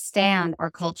understand our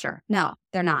culture. No,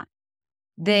 they're not.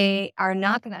 They are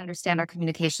not going to understand our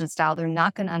communication style. They're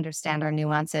not going to understand our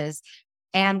nuances.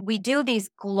 And we do these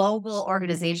global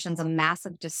organizations a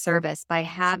massive disservice by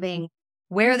having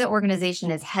where the organization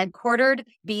is headquartered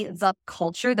be the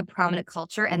culture, the prominent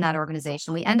culture in that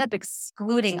organization. We end up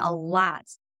excluding a lot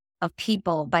of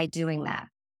people by doing that.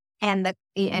 And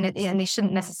they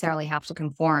shouldn't necessarily have to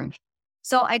conform.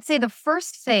 So I'd say the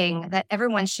first thing that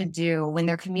everyone should do when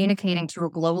they're communicating to a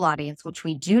global audience, which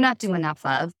we do not do enough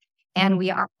of, and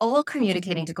we are all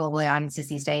communicating to global audiences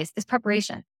these days, is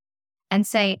preparation. And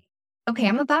say, okay,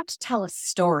 I'm about to tell a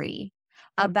story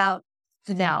about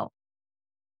snow.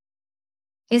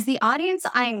 Is the audience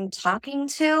I'm talking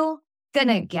to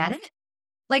gonna get it?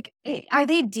 Like, are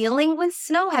they dealing with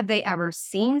snow? Have they ever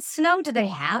seen snow? Do they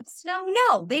have snow?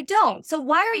 No, they don't. So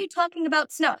why are you talking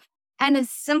about snow? And as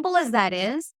simple as that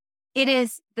is, it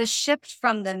is the shift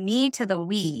from the me to the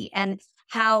we, and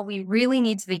how we really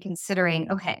need to be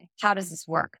considering, okay, how does this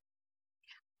work?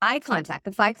 Eye contact,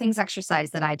 the 5 things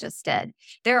exercise that I just did.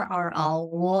 There are a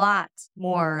lot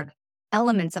more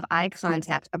elements of eye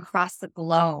contact across the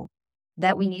globe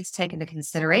that we need to take into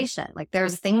consideration. Like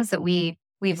there's things that we've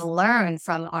learned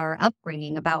from our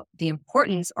upbringing about the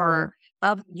importance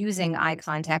of using eye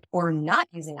contact or not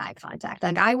using eye contact.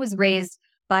 Like I was raised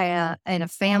in a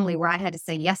family where I had to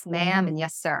say yes, ma'am, and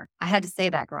yes, sir. I had to say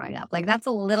that growing up. Like that's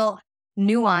a little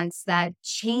nuance that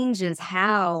changes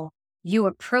how you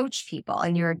approach people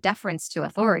and your deference to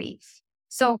authority.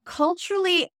 So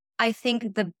culturally, I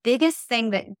think the biggest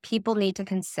thing that people need to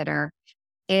consider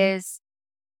is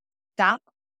stop,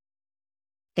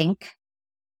 think,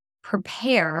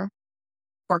 prepare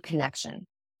for connection.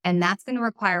 And that's going to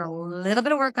require a little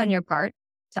bit of work on your part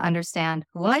to understand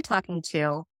who am I talking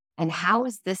to and how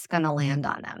is this going to land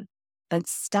on them. But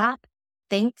stop,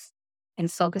 think,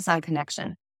 and focus on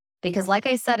connection. Because like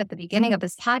I said at the beginning of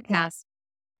this podcast,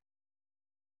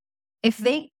 if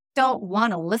they don't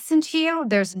want to listen to you,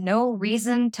 there's no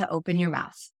reason to open your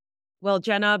mouth. Well,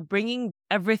 Jenna, bringing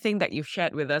everything that you've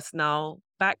shared with us now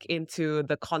back into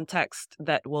the context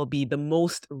that will be the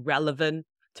most relevant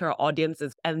to our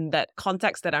audiences, and that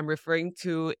context that I'm referring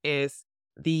to is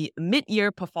the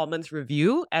mid-year performance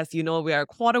review. As you know, we are a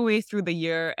quarter way through the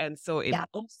year, and so it's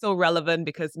also relevant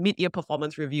because mid-year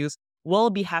performance reviews will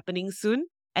be happening soon.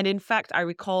 And in fact, I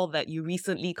recall that you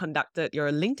recently conducted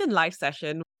your LinkedIn Live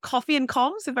session, Coffee and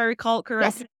Comms, if I recall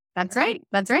correctly. Yes, that's right.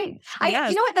 That's right.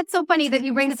 Yes. You know what? That's so funny that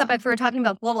you bring this up. If we were talking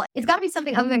about global, it's got to be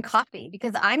something other than coffee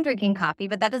because I'm drinking coffee,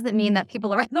 but that doesn't mean that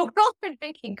people around the world are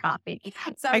drinking coffee.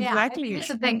 So Exactly.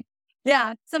 Something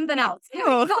else.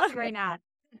 Oh. Coffee right now.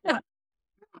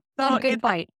 That's a good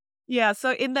point. Yeah.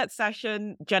 So in that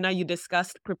session, Jenna, you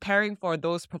discussed preparing for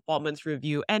those performance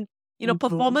review. And,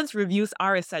 performance reviews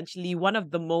are essentially one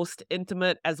of the most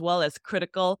intimate as well as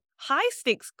critical, high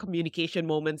stakes communication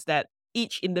moments that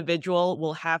each individual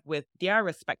will have with their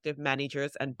respective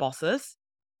managers and bosses.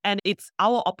 And it's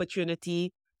our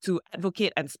opportunity to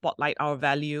advocate and spotlight our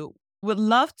value. Would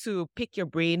love to pick your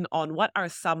brain on what are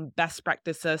some best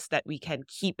practices that we can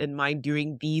keep in mind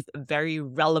during these very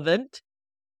relevant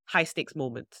high stakes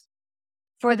moments.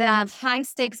 For that high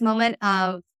stakes moment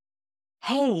of,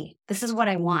 hey, this is what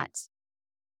I want.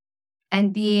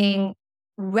 And being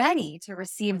ready to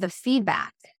receive the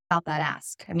feedback about that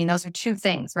ask. I mean, those are two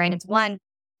things, right? It's one,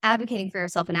 advocating for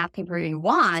yourself and asking for what you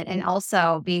want, and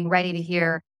also being ready to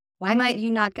hear, why might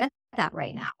you not get that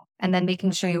right now? And then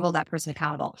making sure you hold that person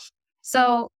accountable.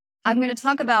 So I'm going to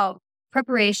talk about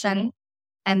preparation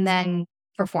and then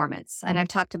performance. And I've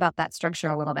talked about that structure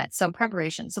a little bit. So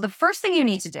preparation. So the first thing you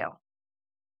need to do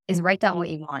is write down what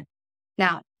you want.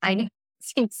 Now, I know it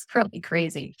seems really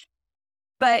crazy,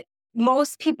 but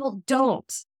most people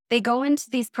don't. They go into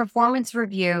these performance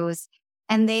reviews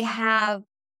and they have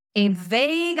a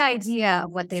vague idea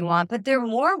of what they want, but they're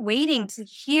more waiting to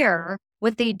hear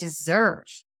what they deserve.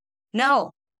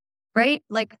 No, right?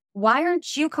 Like, why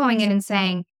aren't you going in and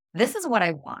saying, this is what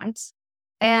I want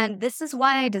and this is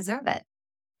why I deserve it?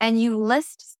 And you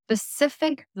list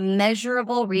specific,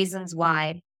 measurable reasons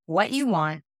why what you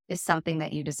want is something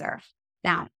that you deserve.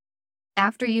 Now,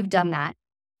 after you've done that,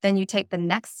 then you take the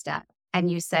next step and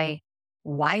you say,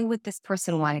 why would this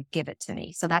person want to give it to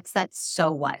me? So that's that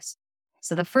so what.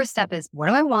 So the first step is, what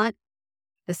do I want?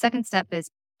 The second step is,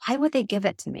 why would they give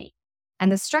it to me?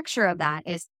 And the structure of that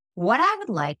is, what I would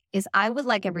like is I would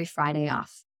like every Friday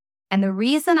off. And the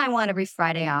reason I want every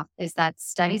Friday off is that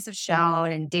studies have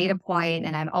shown and data point,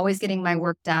 and I'm always getting my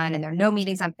work done and there are no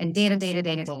meetings, and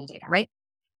data, right?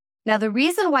 Now, the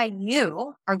reason why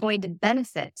you are going to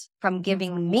benefit from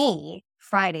giving me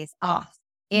Fridays off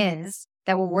is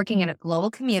that we're working in a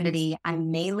global community. I'm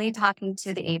mainly talking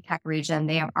to the APAC region.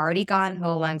 They have already gone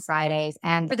home on Fridays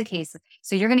and for the case.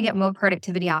 So you're going to get more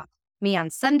productivity off me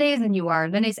on Sundays than you are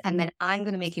on Mondays. And then I'm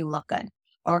going to make you look good,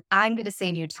 or I'm going to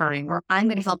save you time, or I'm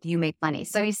going to help you make money.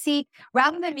 So you see,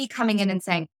 rather than me coming in and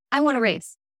saying, I want a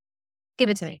raise, give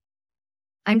it to me.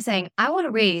 I'm saying, I want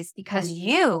a raise because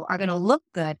you are going to look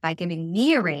good by giving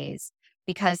me a raise,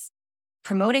 because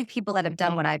promoting people that have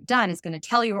done what I've done is going to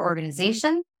tell your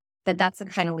organization that that's the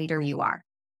kind of leader you are.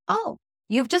 Oh,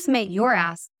 you've just made your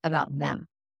ask about them.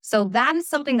 So that is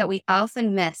something that we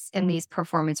often miss in these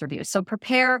performance reviews. So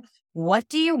prepare, what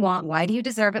do you want? Why do you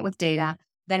deserve it with data?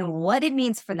 Then what it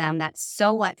means for them, that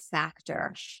so what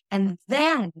factor. And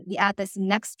then we add this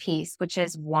next piece, which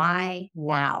is why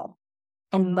now.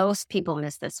 And most people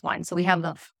miss this one. So we have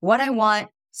the what I want,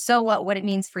 so what it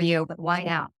means for you, but why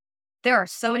now? There are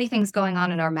so many things going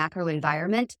on in our macro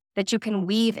environment that you can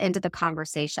weave into the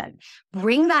conversation.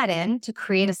 Bring that in to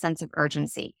create a sense of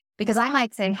urgency. Because I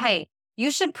might say, hey, you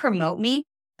should promote me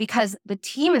because the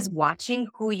team is watching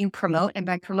who you promote. And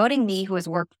by promoting me, who has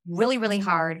worked really, really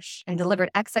hard and delivered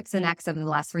X, X, and X over the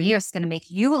last 3 years, is going to make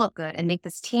you look good and make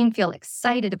this team feel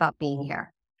excited about being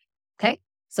here. Okay.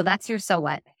 So that's your so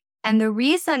what. And the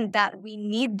reason that we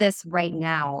need this right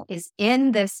now is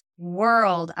in this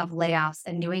world of layoffs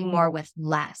and doing more with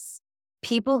less,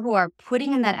 people who are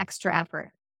putting in that extra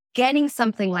effort, getting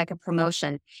something like a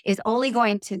promotion is only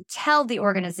going to tell the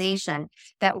organization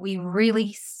that we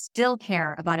really still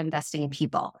care about investing in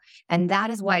people. And that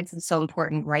is why it's so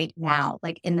important right now,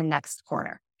 like in the next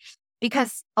quarter.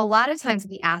 Because a lot of times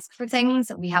we ask for things,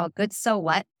 we have a good so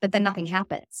what, but then nothing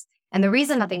happens. And the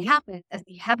reason nothing happens is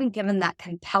we haven't given that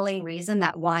compelling reason,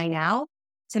 that why now,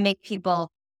 to make people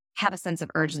have a sense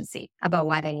of urgency about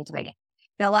why they need to make it.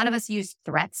 Now, a lot of us use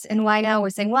threats in why now. We're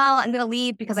saying, well, I'm going to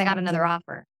leave because I got another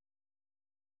offer.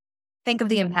 Think of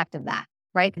the impact of that,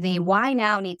 right? The why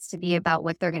now needs to be about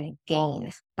what they're going to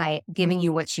gain by giving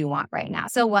you what you want right now.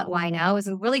 So what why now is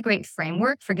a really great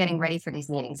framework for getting ready for these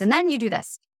meetings. And then you do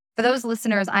this. For those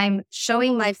listeners, I'm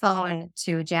showing my phone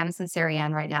to Janice and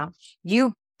Sarianne right now.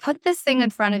 You put this thing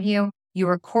in front of you. You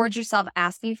record yourself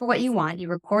asking for what you want. You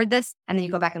record this and then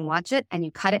you go back and watch it and you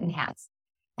cut it in half.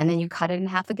 And then you cut it in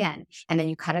half again. And then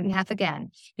you cut it in half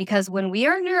again. Because when we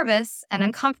are nervous and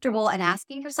uncomfortable and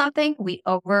asking for something, we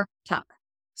over talk.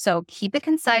 So keep it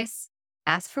concise,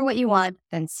 ask for what you want,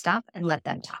 then stop and let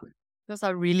them talk. Those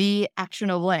are really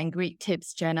actionable and great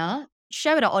tips, Jenna.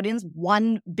 Share with our audience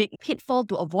one big pitfall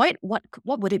to avoid. What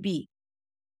would it be?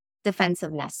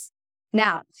 Defensiveness.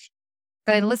 Now,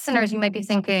 for listeners, you might be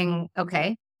thinking,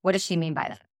 okay, what does she mean by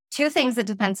that? Two things of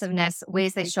defensiveness,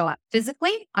 ways they show up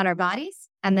physically on our bodies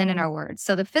and then in our words.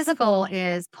 So the physical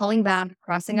is pulling back,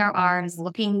 crossing our arms,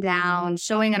 looking down,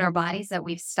 showing in our bodies that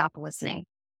we've stopped listening.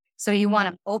 So you want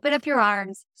to open up your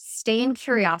arms, stay in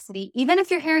curiosity, even if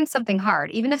you're hearing something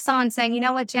hard, even if someone's saying, you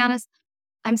know what, Janice,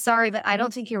 I'm sorry, but I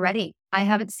don't think you're ready. I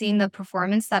haven't seen the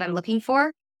performance that I'm looking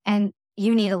for, and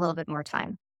you need a little bit more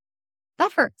time.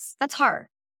 That hurts. That's hard.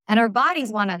 And our bodies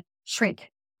want to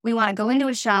shrink. We want to go into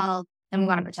a shell and we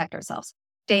want to protect ourselves.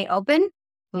 Stay open,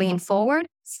 lean forward,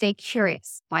 stay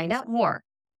curious, find out more.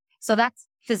 So that's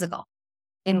physical.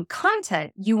 In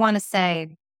content, you want to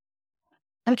say,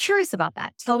 I'm curious about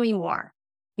that. Tell me more.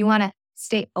 You want to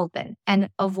stay open and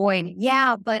avoid,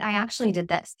 yeah, but I actually did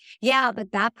this. Yeah,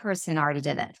 but that person already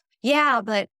did it. Yeah,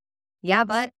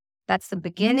 but that's the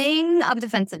beginning of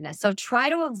defensiveness. So try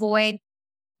to avoid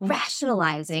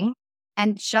rationalizing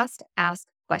and just ask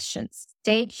questions.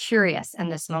 Stay curious in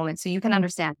this moment so you can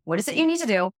understand what is it you need to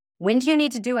do? When do you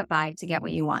need to do it by to get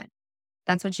what you want?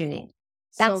 That's what you need.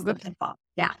 That's So good. the pitfall.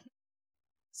 Yeah.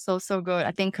 So good.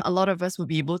 I think a lot of us will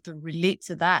be able to relate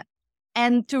to that.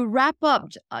 And to wrap up,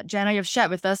 Jenna, you've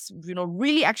shared with us,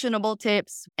 really actionable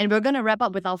tips. And we're going to wrap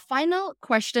up with our final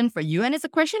question for you. And it's a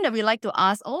question that we like to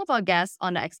ask all of our guests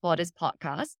on the Explore This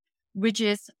podcast, which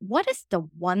is, what is the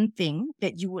one thing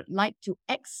that you would like to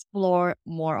explore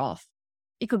more of?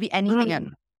 It could be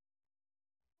anything.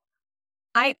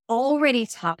 I already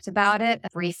talked about it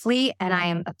briefly, and I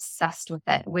am obsessed with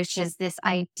it, which is this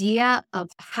idea of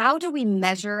how do we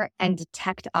measure and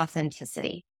detect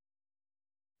authenticity?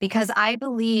 Because I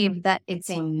believe that it's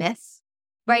a myth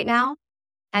right now,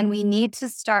 and we need to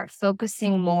start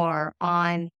focusing more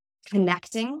on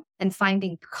connecting and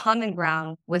finding common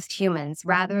ground with humans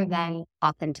rather than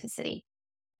authenticity.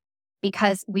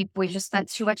 Because we just spent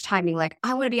too much time being like,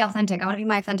 I want to be authentic. I want to be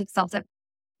my authentic self.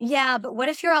 Yeah, but what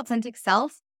if your authentic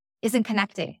self isn't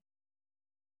connecting?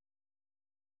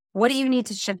 What do you need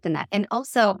to shift in that? And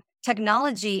also,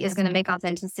 technology is going to make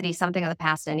authenticity something of the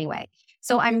past anyway.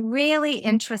 So I'm really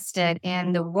interested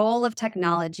in the role of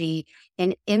technology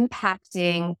in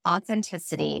impacting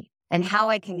authenticity and how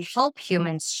I can help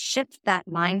humans shift that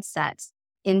mindset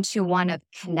into one of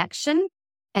connection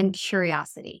and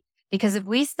curiosity. Because if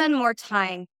we spend more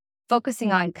time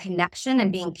focusing on connection and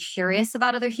being curious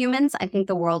about other humans, I think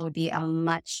the world would be a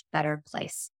much better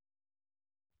place.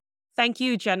 Thank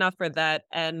you, Jenna, for that.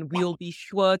 And we'll be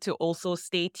sure to also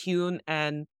stay tuned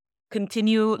and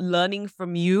continue learning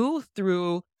from you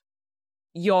through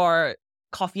your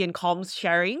coffee and comms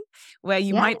sharing, where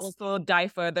you might also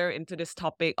dive further into this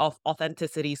topic of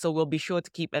authenticity. So we'll be sure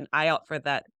to keep an eye out for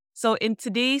that. So in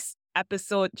today's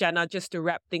episode, Jenna, just to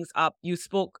wrap things up, you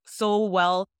spoke so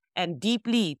well and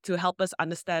deeply to help us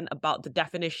understand about the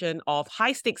definition of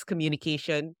high stakes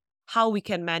communication, how we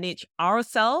can manage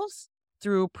ourselves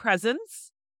through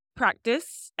presence,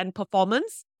 practice, and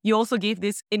performance. You also gave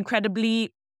this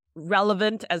incredibly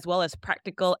relevant as well as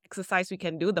practical exercise we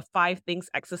can do, the 5 things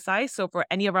exercise. So for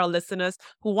any of our listeners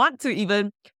who want to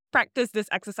even practice this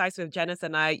exercise with Janice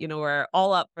and I, we're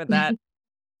all up for that.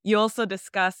 You also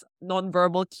discuss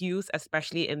nonverbal cues,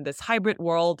 especially in this hybrid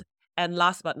world. And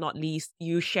last but not least,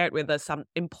 you shared with us some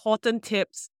important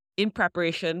tips in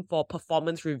preparation for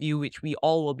performance review, which we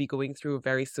all will be going through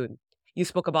very soon. You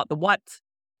spoke about the what,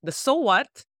 the so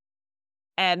what,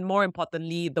 and more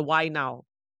importantly, the why now.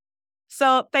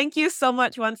 So thank you so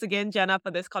much once again, Jenna,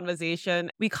 for this conversation.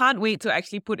 We can't wait to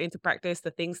actually put into practice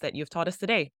the things that you've taught us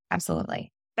today.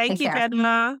 Absolutely. Thank you, Sarah.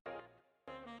 Jenna.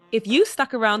 If you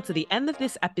stuck around to the end of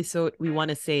this episode, we want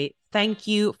to say thank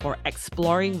you for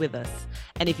exploring with us.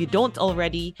 And if you don't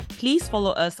already, please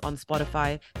follow us on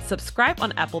Spotify, subscribe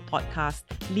on Apple Podcasts,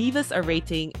 leave us a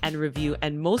rating and review,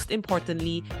 and most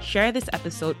importantly, share this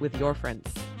episode with your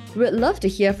friends. We'd love to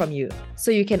hear from you,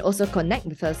 so you can also connect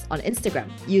with us on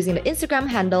Instagram using the Instagram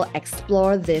handle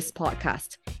Explore This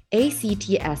Podcast,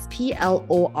 ACTSPLORE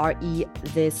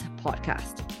This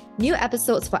Podcast. New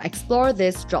episodes for Explore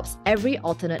This drops every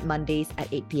alternate Mondays at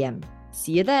 8 p.m.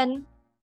 See you then!